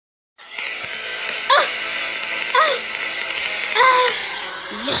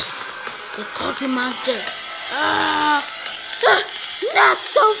Cookie Monster. Not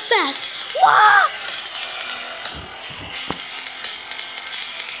so fast. Whoa!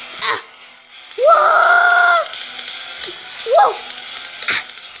 Whoa! Whoa!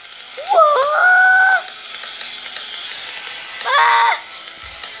 Whoa!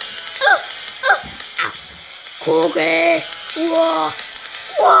 Cookie! Whoa!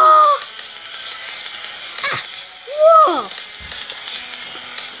 Whoa! Whoa!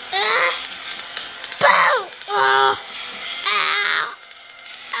 Bow! Ow!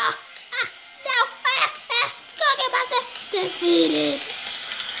 No! Cookie Monster defeated!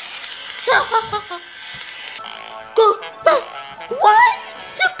 Go back! One!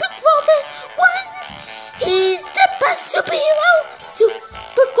 Super Grover! One! He's the best superhero!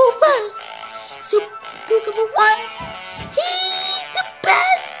 Super Grover! Super Grover! One! He's the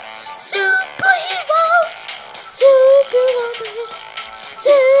best superhero! Super Grover!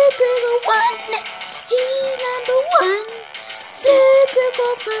 Super Grover! One! He's number one! Super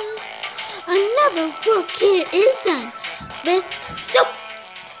Grover! Another work here is done with Super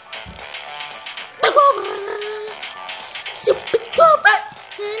Grover! Super Grover!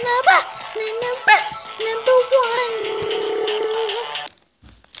 Number one!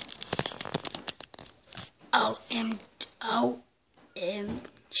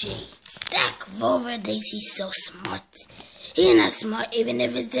 OMG. That Grover thinks he's so smart. He's not smart even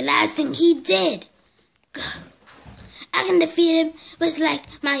if it's the last thing he did. I can defeat him with like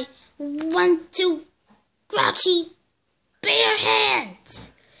my 1-2 grouchy bare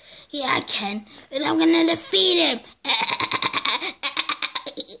hands. Yeah, I can. And I'm gonna defeat him.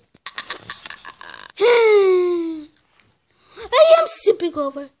 I am Super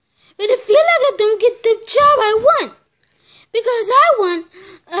Grover, but I feel like I don't get the job I want. Because I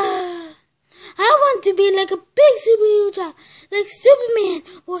want to be like a big superhero job, like Superman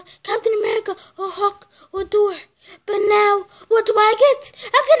or Captain America or Hulk or Thor. But now, what do I get?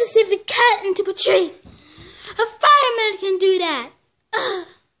 I get to save a cat into a tree. A fireman can do that.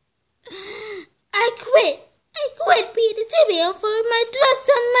 I quit being a superhero for my rest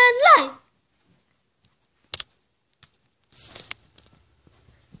of my life.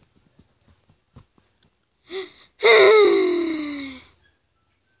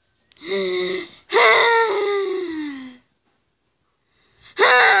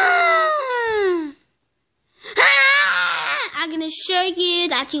 I can assure you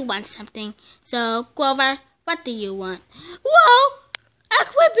that you want something. So, Grover, what do you want? Whoa! I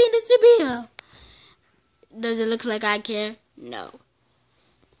quit being a superhero. Does it look like I care? No.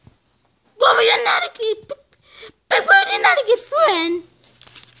 Grover, you're not a good... Big Bird, you're not a good friend.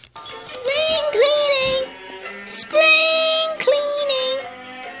 Spring cleaning. Spring cleaning.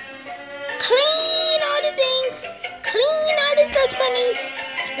 Clean all the things. Clean all the dust bunnies.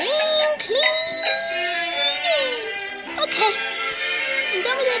 Spring cleaning. Okay. I'm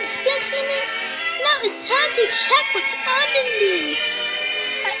done with all the spring cleaning. Now it's time to check what's on the news.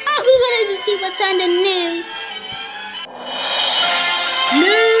 I always wanted to see what's on the news.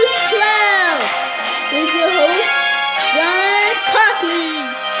 News 12 with your host, John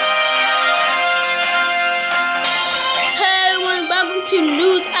Parkley. Welcome to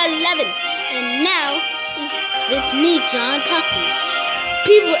News 11, and now it's with me, John Parkley.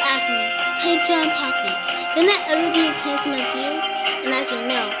 People ask me, hey John Parkley, can I ever be attached to my dear? And I say,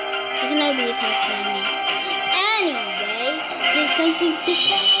 no, you can never be attached to me. Anyway, there's something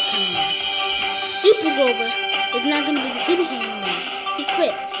different coming up. Super Grover is not going to be the superhero anymore. He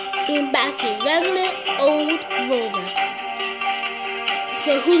quit, being back to regular old Grover.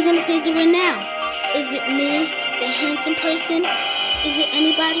 So who's going to save the world now? Is it me? The handsome person? Is it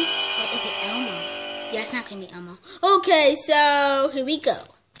anybody? Or is it Elmo? Yeah, it's not gonna be Elmo. Okay, so here we go.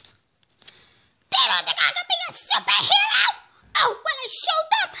 They don't think I can be a superhero? Oh, when I showed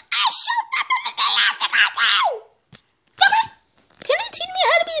up and it's the last thing I do. Come on. Can you teach me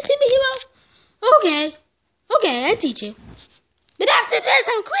how to be a superhero? Okay, I teach you. But after this,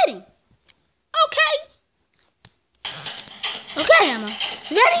 I'm quitting. Okay, Elmo.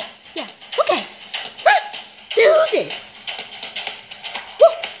 Ready? Yes. Okay. First, do this.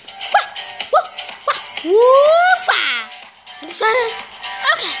 Woo-wah!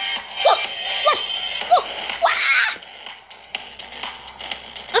 Okay.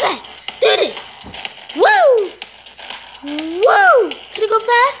 Okay, do this. Woo! Woo! Can I go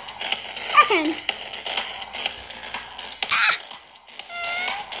fast? I can.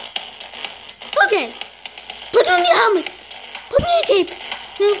 Okay. Put on your helmet. Put on your cape.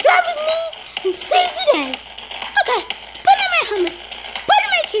 Then fly with me and save the day. Okay. Put on my helmet. Put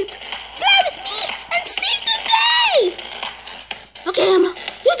on my cape. Fly with me and save the day. Okay, Emma.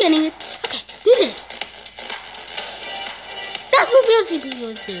 You're getting it. Okay. Do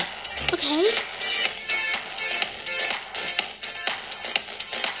superheroes do. Okay?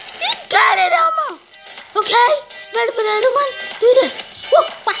 You got it, Elmo! Okay? Ready for the other one? Do this. Woo,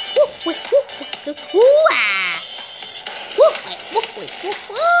 wah, woo, wait, woo, woo, woo, wah. Woo, wait, woo, wait, woo,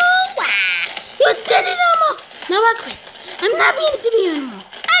 woo, wah. You did it, Elmo! Now I quit. I'm not being a superhero anymore.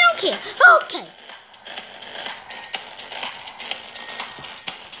 I don't care. Okay.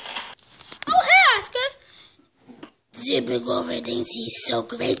 Oh, hey, Oscar. Super Grover thinks he's so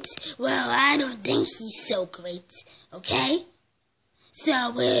great. Well, I don't think he's so great. Okay?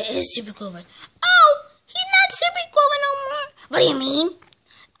 So, where is Super Grover? Oh, he's not Super Grover no more. What do you mean?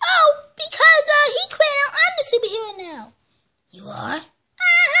 Oh, because he quit and I'm the superhero now. You are?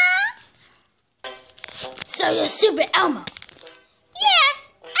 Uh-huh. So you're Super Elmo? Yeah,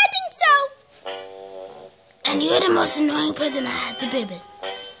 I think so. And you're the most annoying person I had to be with.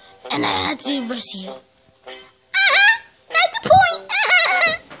 And I had to rescue you. Uh-huh, that's the point.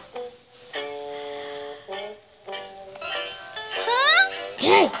 Huh?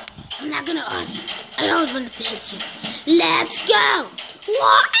 Okay, I'm not gonna argue. I always wanted to hit you. Let's go.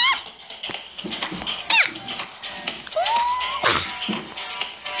 What?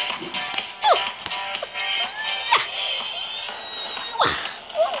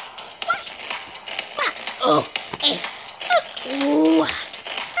 Oh, hey. Ooh.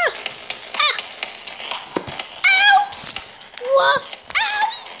 Ow. What?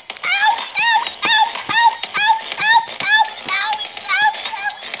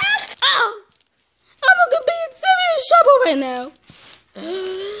 Right now.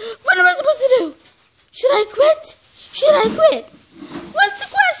 What am I supposed to do? Should I quit? Should I quit? What's the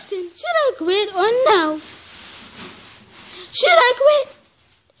question? Should I quit or no? Should I quit?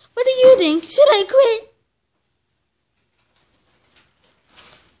 What do you think? Should I quit?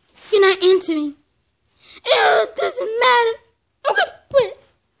 You're not answering. It doesn't matter. I'm gonna quit.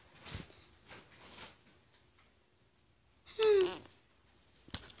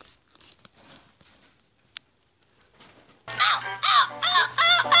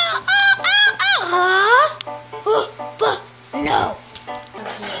 No.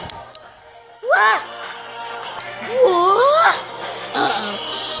 What? What? Uh-oh.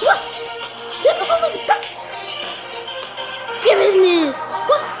 What? Super Grover is back. Your business.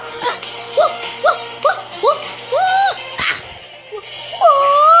 What? What? What? What? What? What? Ah. What?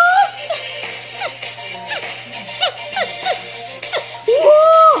 Yeah.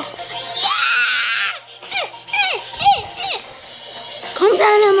 Calm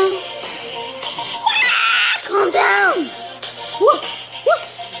down, Emma. Calm down. Whoa, whoa,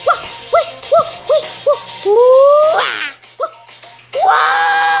 whoa, wait, whoa, wait, whoa, whoa, whoa, whoa.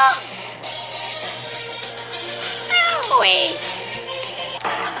 Wait.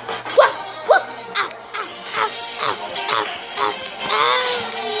 Whoa, whoa, ow, ow, ow, ow, ow, ow, ow.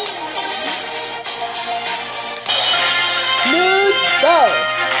 News Bow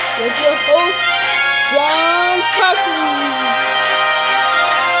with your host, John Buckley.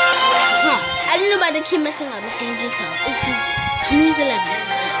 I don't know about the kid messing up. It's Andrew Tell. It's News 11.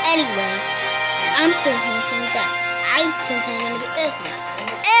 Anyway, I'm so handsome that I sometimes want to be ugly.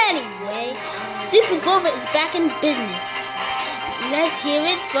 Anyway, Super Grover is back in business. Let's hear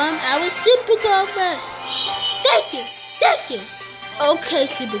it from our Super Grover. Thank you. Thank you. Okay,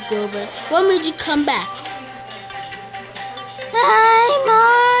 Super Grover. What made you come back? I'm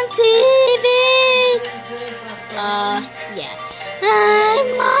on TV. Yeah.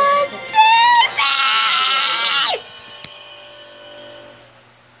 I'm on TV.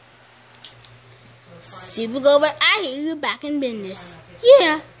 Super Grover, I hear you back in business.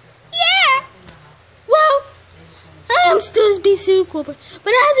 Yeah. Yeah. Well, I am still be Super Grover,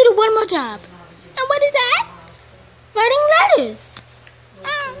 but I have to do one more job. And what is that? Writing letters.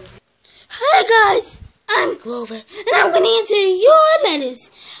 Hi guys, I'm Grover, and I'm going to answer your letters.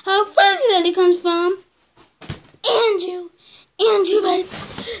 Our first letter comes from Andrew. Andrew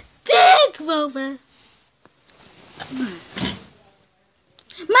writes, "Dear Grover,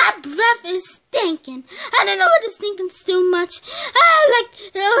 my breath is stinking. I don't know what is stinking so much. I have like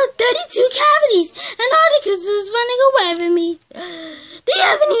 32 cavities, and all the kids is running away from me. Do you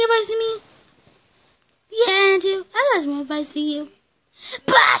have any advice for me?" Yeah, Andrew, I got some advice for you.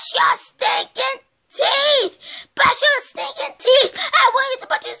 Brush your stinking teeth! Brush your stinking teeth! I want you to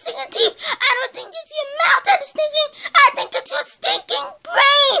brush your stinking teeth! I don't think it's your mouth that is stinking. I think it's your stinking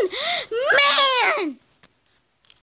brain! Man!